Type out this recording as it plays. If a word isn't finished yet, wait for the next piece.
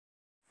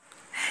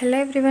Hello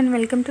everyone,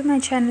 welcome to my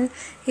channel.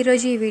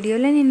 ఈరోజు ఈ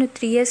వీడియోలో నేను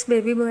 3 years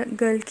బేబీ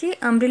గర్ల్కి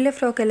అంబ్రిల్లా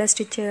ఫ్రాక్ ఎలా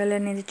స్టిచ్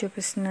చేయాలనేది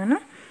చూపిస్తున్నాను.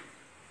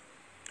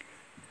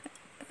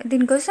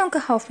 దీనికోసం ఒక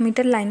 1/2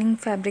 మీటర్ లైనింగ్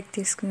ఫ్యాబ్రిక్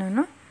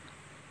తీసుకున్నాను.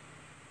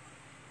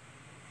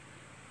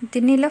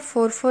 దీన్ని ఇలా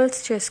 4 folds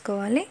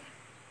చేసుకోవాలి.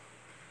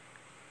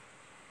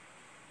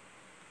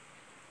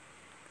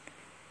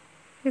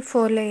 ఇది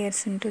 4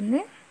 layers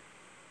ఉంటుంది.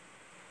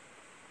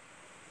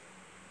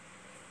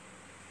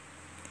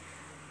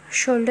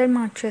 షోల్డర్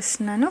మార్క్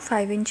చేస్తున్నాను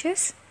 5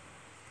 inches.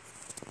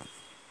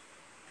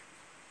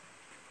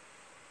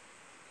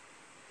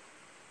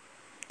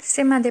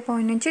 సేమ్ అదే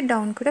పాయింట్ నుంచి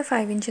డౌన్ కూడా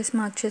 5 inches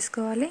మార్క్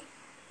చేసుకోవాలి.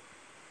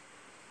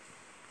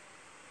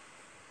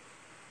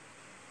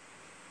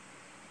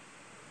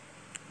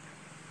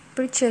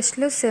 ఇప్పుడు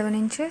చెస్ట్లో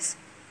 7 inches.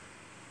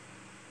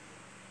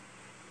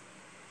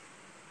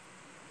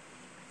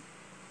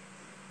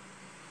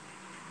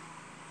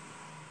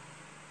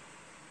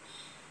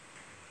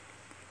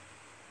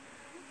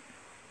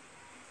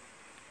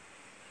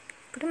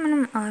 ఇప్పుడు మనం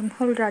ఆర్మ్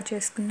హోల్ డ్రా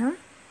చేసుకుందాం.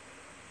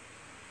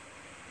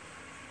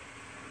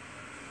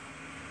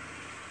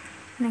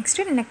 నెక్స్ట్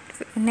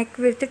నెక్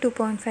విడ్త్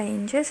 2.5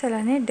 inches,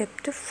 అలానే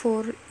డెప్త్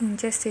 4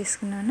 inches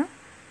తీసుకున్నాను.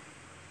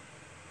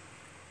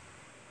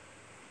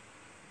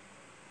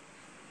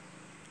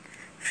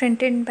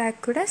 ఫ్రంట్ అండ్ బ్యాక్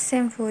కూడా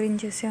సేమ్ 4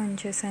 inches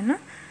ఉంచేసాను.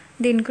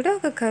 దీన్ని కూడా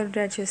ఒక కర్వ్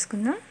డ్రా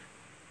చేసుకుందాం.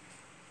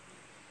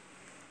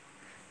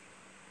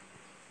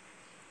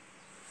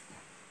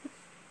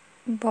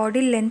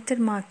 బాడీ లెంత్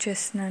మార్క్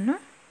చేస్తున్నాను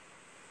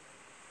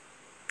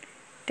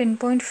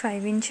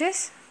 10.5 inches.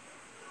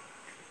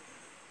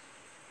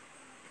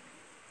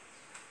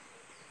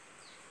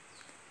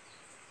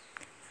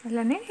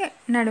 అలానే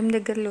నడుం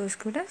దగ్గర లూజ్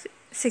కూడా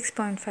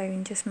 6.5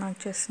 inches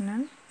మార్క్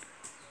చేస్తున్నాను.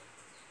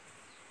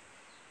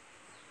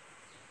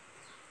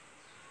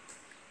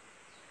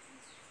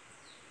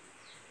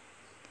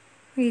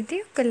 ఇది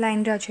ఒక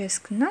లైన్ డ్రా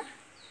చేసుకుందాం.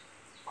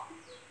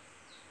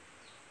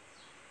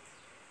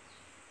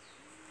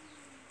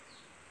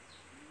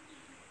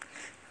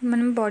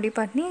 మనం బాడీ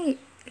పార్ట్ని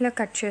ఇలా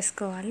కట్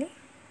చేసుకోవాలి.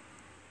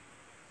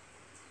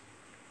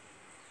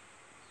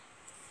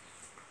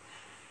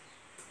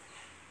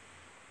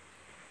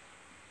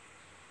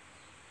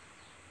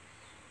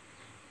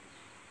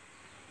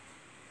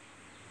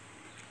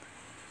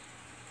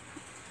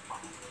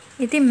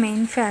 ఇది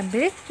మెయిన్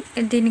ఫ్యాబ్రిక్.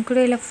 దీనికి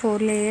కూడా ఇలా 4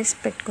 layers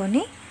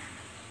పెట్టుకొని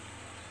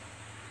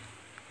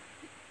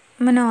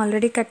మనం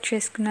ఆల్రెడీ కట్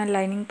చేసుకున్న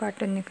లైనింగ్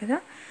పార్ట్ ఉంది కదా,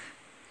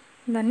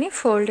 దాన్ని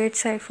ఫోల్డెడ్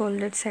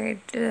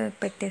సైడ్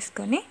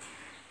పెట్టేసుకొని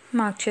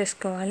మార్క్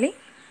చేసుకోవాలి.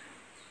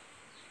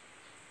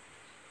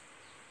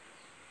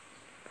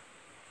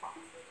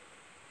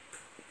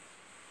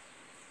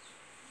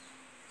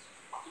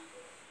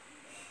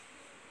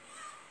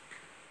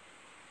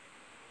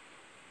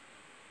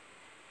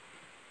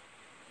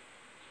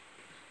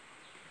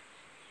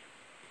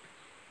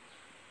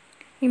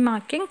 ఈ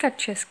మార్కింగ్ కట్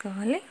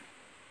చేసుకోవాలి.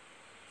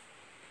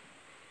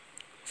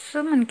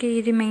 సో మనకి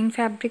ఇది మెయిన్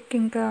ఫ్యాబ్రిక్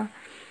ఇంకా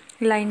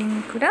లైనింగ్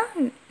కూడా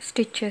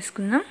స్టిచ్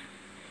చేసుకుందాం.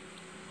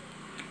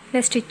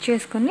 ఇలా స్టిచ్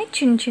చేసుకొని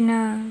చిన్న చిన్న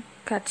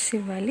కట్స్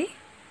ఇవ్వాలి.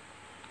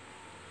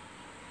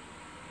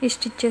 ఈ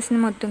స్టిచ్ చేసిన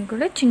మొత్తం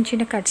కూడా చిన్న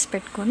చిన్న కట్స్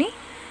పెట్టుకొని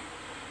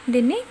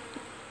దీన్ని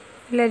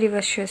ఇలా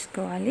రివర్స్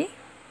చేసుకోవాలి.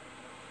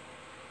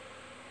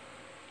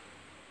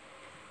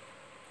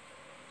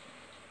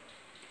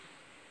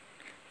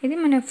 ఇది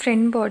మన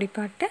ఫ్రంట్ బాడీ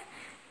పార్ట్.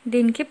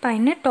 దీనికి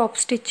పైన టాప్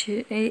స్టిచ్,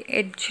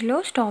 ఎడ్జ్లో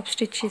టాప్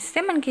స్టిచ్ ఇస్తే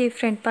మనకి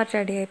ఫ్రంట్ పార్ట్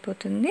రెడీ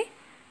అయిపోతుంది.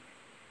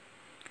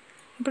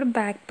 ఇప్పుడు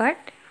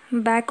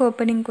బ్యాక్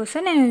ఓపెనింగ్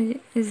కోసం నేను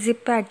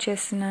జిప్ యాడ్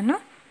చేస్తున్నాను.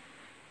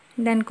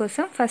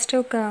 దానికోసం ఫస్ట్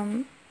ఒక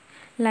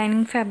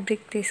లైనింగ్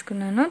ఫ్యాబ్రిక్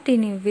తీసుకున్నాను.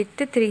 దీని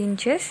విడ్త్ 3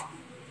 inches,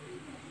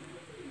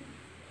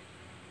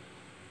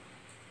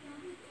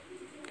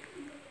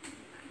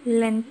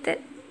 లెంత్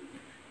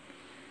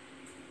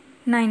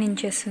 9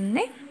 inches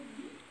ఉంది.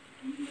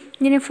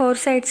 దీని 4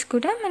 sides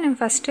కూడా మనం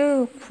ఫస్ట్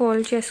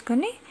ఫోల్డ్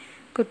చేసుకొని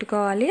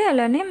కుట్టుకోవాలి.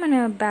 అలానే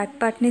మన బ్యాక్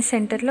పార్ట్ని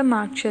సెంటర్లో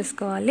మార్క్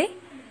చేసుకోవాలి.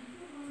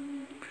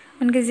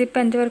 మనకి జిప్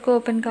ఎంతవరకు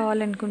ఓపెన్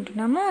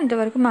కావాలనుకుంటున్నామో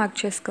అంతవరకు మార్క్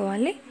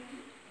చేసుకోవాలి.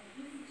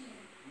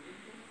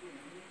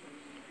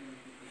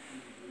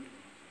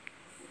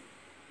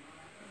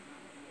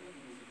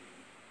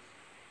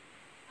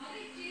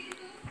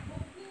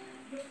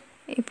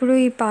 ఇప్పుడు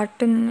ఈ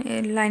పార్ట్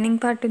లైనింగ్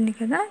పార్ట్ ఉంది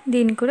కదా,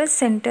 దీన్ని కూడా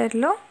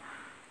సెంటర్లో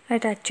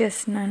అటాచ్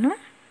చేస్తున్నాను.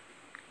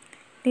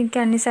 దీనికి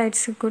అన్ని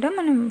సైడ్స్ కూడా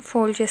మనం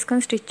ఫోల్డ్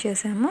చేసుకొని స్టిచ్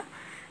చేసాము.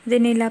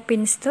 దీన్ని ఇలా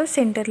పిన్స్తో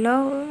సెంటర్లో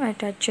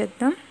అటాచ్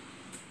చేద్దాం.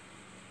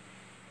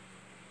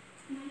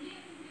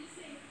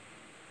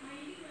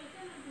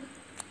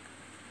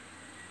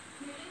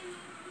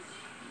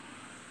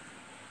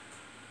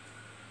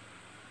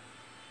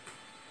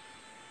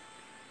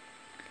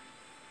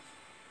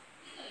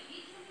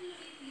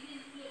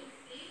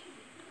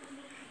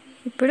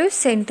 ఇప్పుడు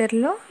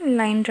సెంటర్లో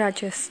లైన్ డ్రా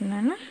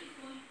చేస్తున్నాను.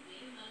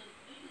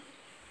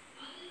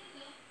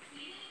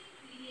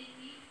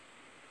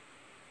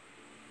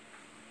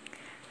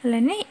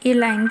 అలానే ఈ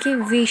లైన్కి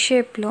వి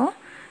షేప్లో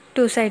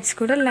 2 sides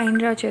కూడా లైన్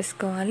డ్రా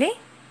చేసుకోవాలి.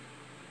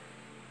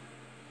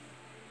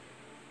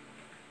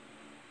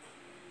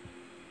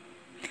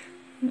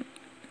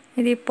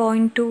 ఇది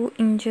 0.2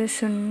 ఇంచెస్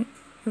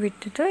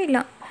విడ్త్తో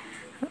ఇలా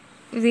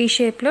వి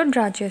షేప్లో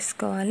డ్రా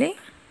చేసుకోవాలి.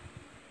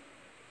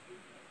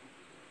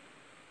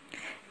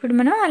 ఇప్పుడు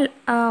మనం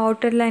ఆ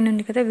అవుటర్ లైన్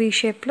ఉంది కదా వి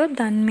షేప్లో,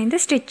 దాని మీద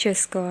స్టిచ్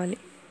చేసుకోవాలి.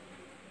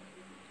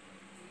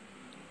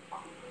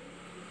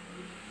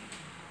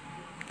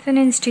 సో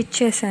నేను స్టిచ్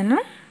చేశాను.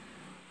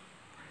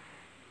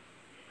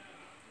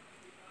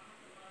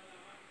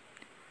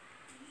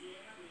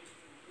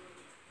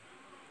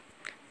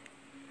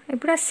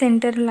 ఇప్పుడు ఆ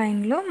సెంటర్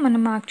లైన్లో మనం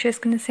మార్క్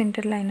చేసుకున్న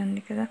సెంటర్ లైన్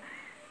ఉంది కదా,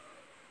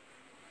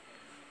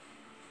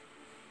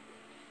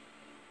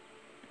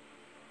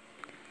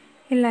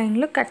 ఈ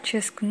లైన్లో కట్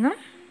చేసుకుందాం.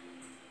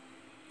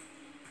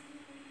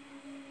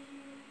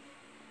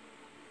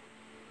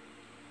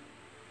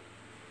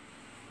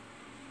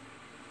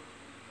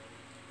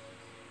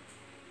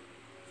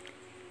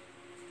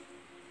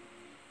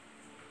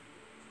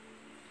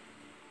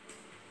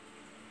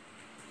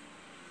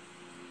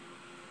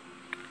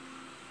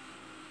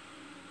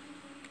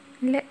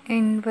 ఇలా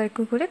ఎండ్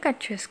వరకు కూడా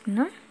కట్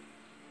చేసుకుందాం.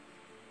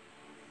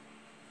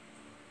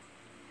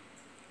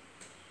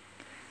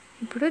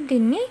 ఇప్పుడు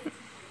దీన్ని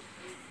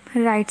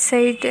రైట్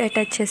సైడ్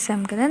అటాచ్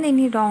చేసాం కదా,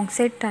 దీన్ని రాంగ్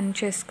సైడ్ టర్న్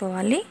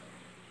చేసుకోవాలి.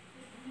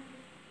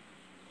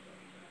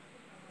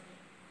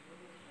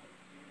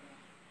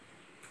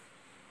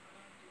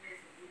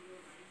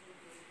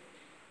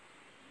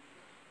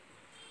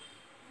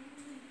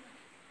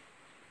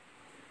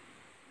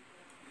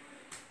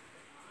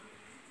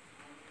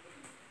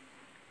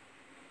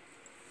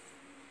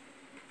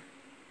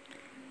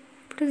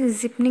 ఇప్పుడు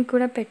జిప్ని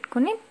కూడా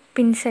పెట్టుకొని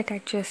పిన్స్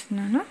అటాచ్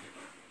చేస్తున్నాను.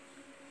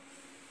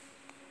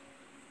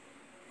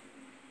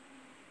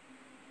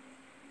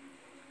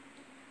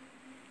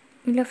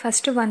 ఇలా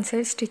ఫస్ట్ వన్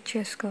సైడ్ స్టిచ్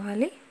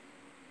చేసుకోవాలి.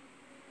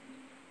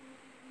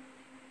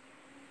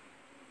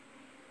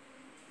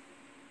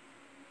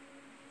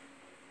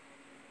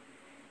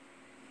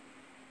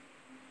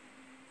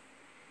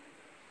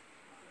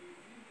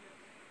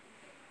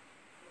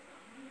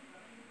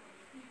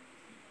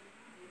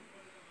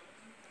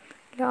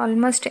 ఇలా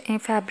ఆల్మోస్ట్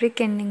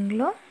ఫ్యాబ్రిక్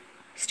ఎండింగ్లో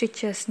స్టిచ్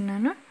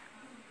చేస్తున్నాను.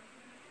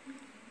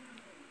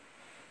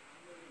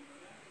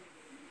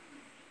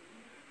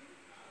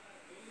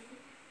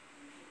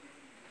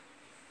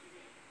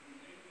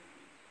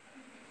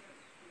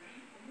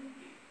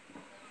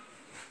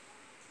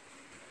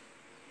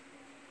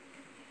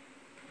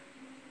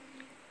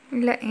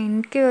 ఇలా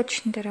ఎండ్కి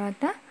వచ్చిన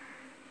తర్వాత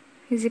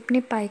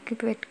జిప్ని పైకి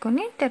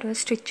పెట్టుకొని తర్వాత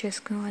స్టిచ్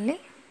చేసుకోవాలి.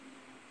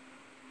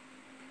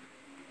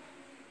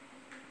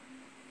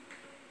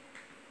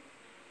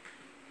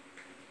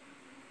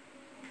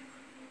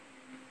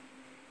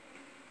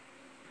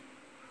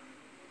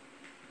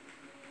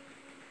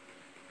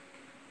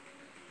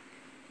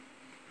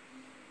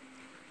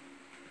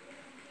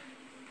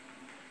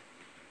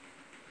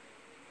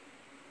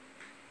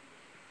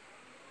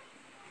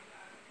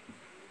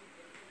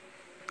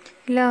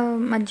 ఇలా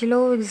మధ్యలో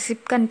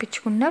జిప్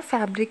కనిపించకుండా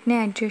ఫ్యాబ్రిక్ని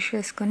అడ్జస్ట్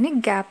చేసుకొని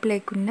గ్యాప్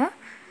లేకుండా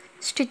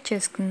స్టిచ్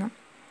చేసుకుందాం.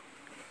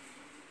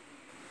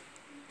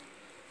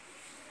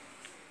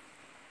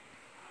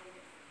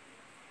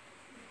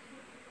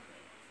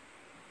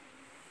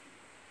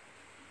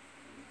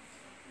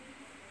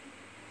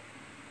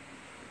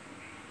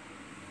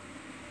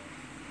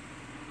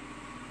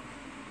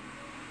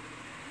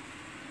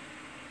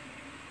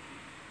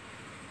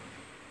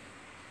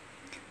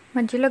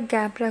 మధ్యలో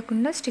గ్యాప్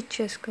రాకుండా స్టిచ్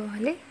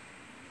చేసుకోవాలి.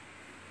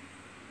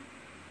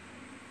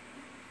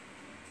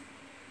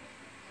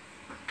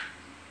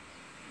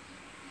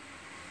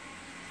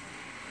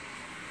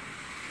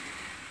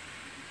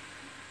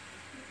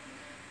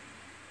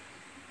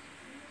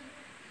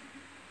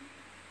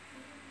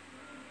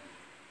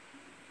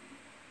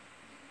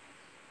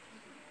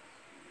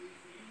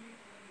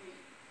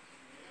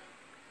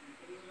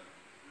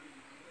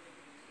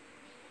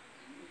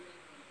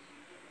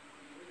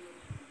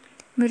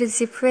 మీరు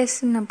జిప్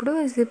వేస్తున్నప్పుడు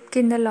జిప్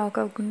కింద లాక్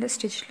అవ్వకుండా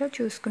స్టిచ్లో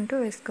చూసుకుంటూ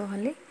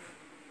వేసుకోవాలి.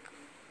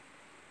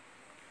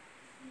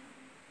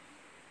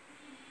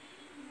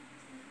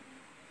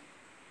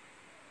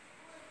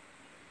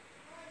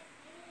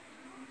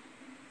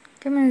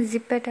 మనం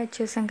జిప్ అటాచ్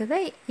చేసాం కదా,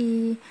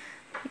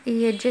 ఈ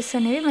ఎడ్జెస్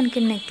అనేవి మనకి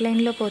నెక్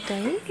లైన్లో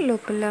పోతాయి.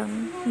 లోపల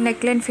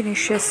నెక్ లైన్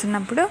ఫినిష్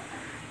చేస్తున్నప్పుడు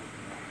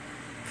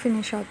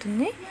ఫినిష్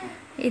అవుతుంది.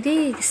 ఇది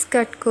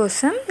స్కర్ట్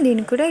కోసం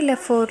దీన్ని కూడా ఇలా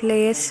 4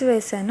 లేయర్స్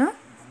వేసాను.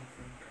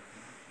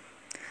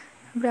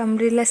 ఇప్పుడు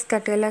అంబ్రెల్లా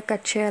స్కర్ట్ ఎలా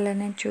కట్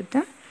చేయాలనేది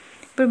చూద్దాం.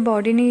 ఇప్పుడు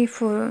బాడీని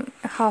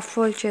హాఫ్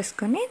ఫోల్డ్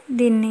చేసుకొని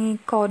దీన్ని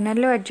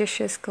కార్నర్లో అడ్జస్ట్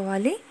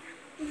చేసుకోవాలి.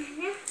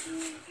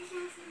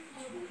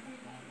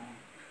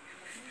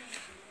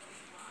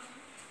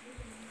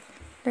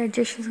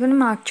 అడ్జస్ట్ చేసుకొని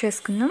మార్క్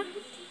చేసుకుందాం.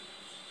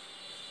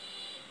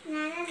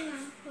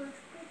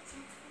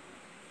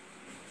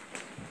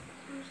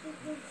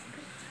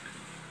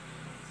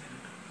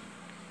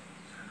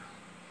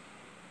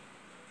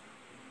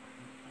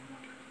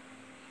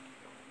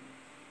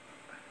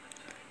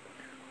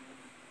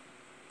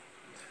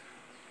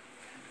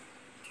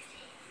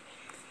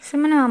 సో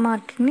మనం ఆ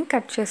మార్కింగ్ని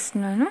కట్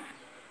చేస్తున్నాను.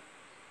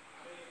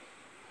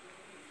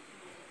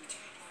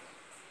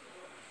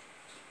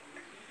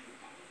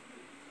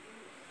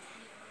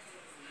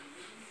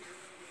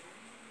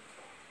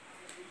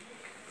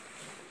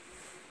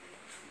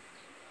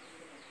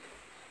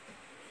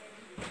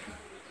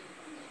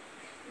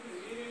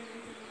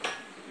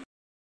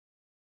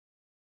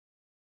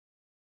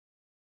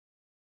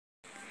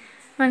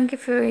 మనకి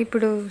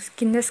ఇప్పుడు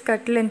కింద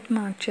స్కర్ట్ లెంత్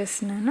మార్క్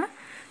చేస్తున్నాను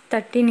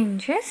 13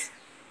 ఇంచెస్.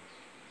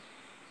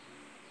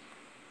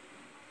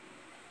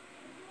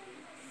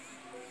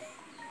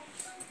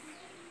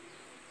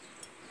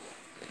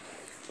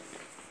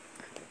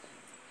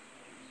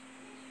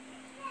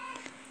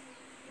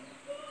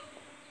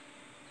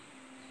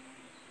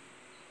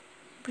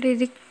 ఇప్పుడు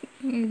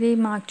ఇది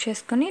మార్క్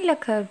చేసుకొని ఇలా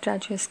కర్వ్ డ్రా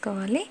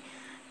చేసుకోవాలి.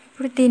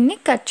 ఇప్పుడు దీన్ని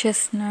కట్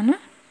చేస్తున్నాను.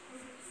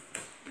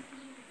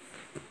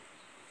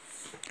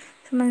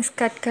 సో మన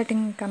స్కర్ట్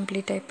కటింగ్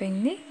కంప్లీట్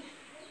అయిపోయింది.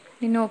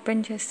 నేను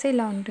ఓపెన్ చేస్తే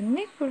ఇలా ఉంటుంది.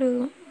 ఇప్పుడు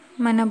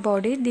మన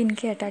బాడీ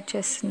దీనికి అటాచ్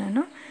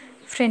చేస్తున్నాను.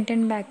 ఫ్రంట్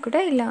అండ్ బ్యాక్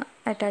కూడా ఇలా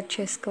అటాచ్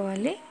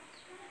చేసుకోవాలి.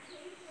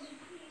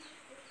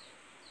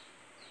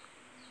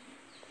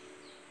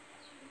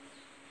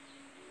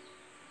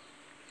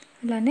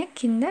 అలానే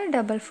కింద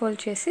డబల్ ఫోల్డ్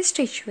చేసి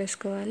స్టిచ్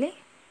వేసుకోవాలి.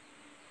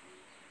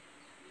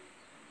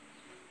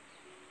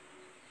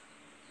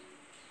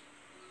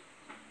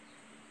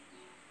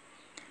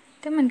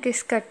 అయితే మనకి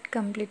స్కర్ట్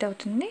కంప్లీట్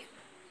అవుతుంది.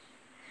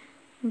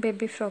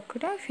 బేబీ ఫ్రాక్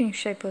కూడా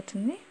ఫినిష్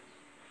అయిపోతుంది.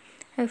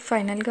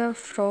 ఫైనల్గా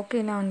ఫ్రాక్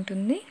ఇలా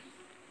ఉంటుంది.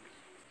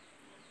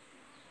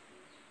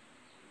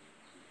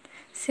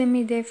 సేమ్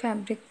ఇదే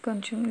ఫ్యాబ్రిక్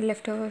కొంచెం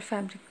లెఫ్ట్ ఓవర్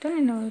ఫ్యాబ్రిక్తో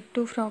నేను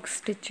 2 ఫ్రాక్స్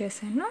స్టిచ్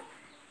చేశాను.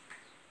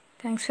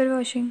 Thanks for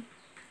watching.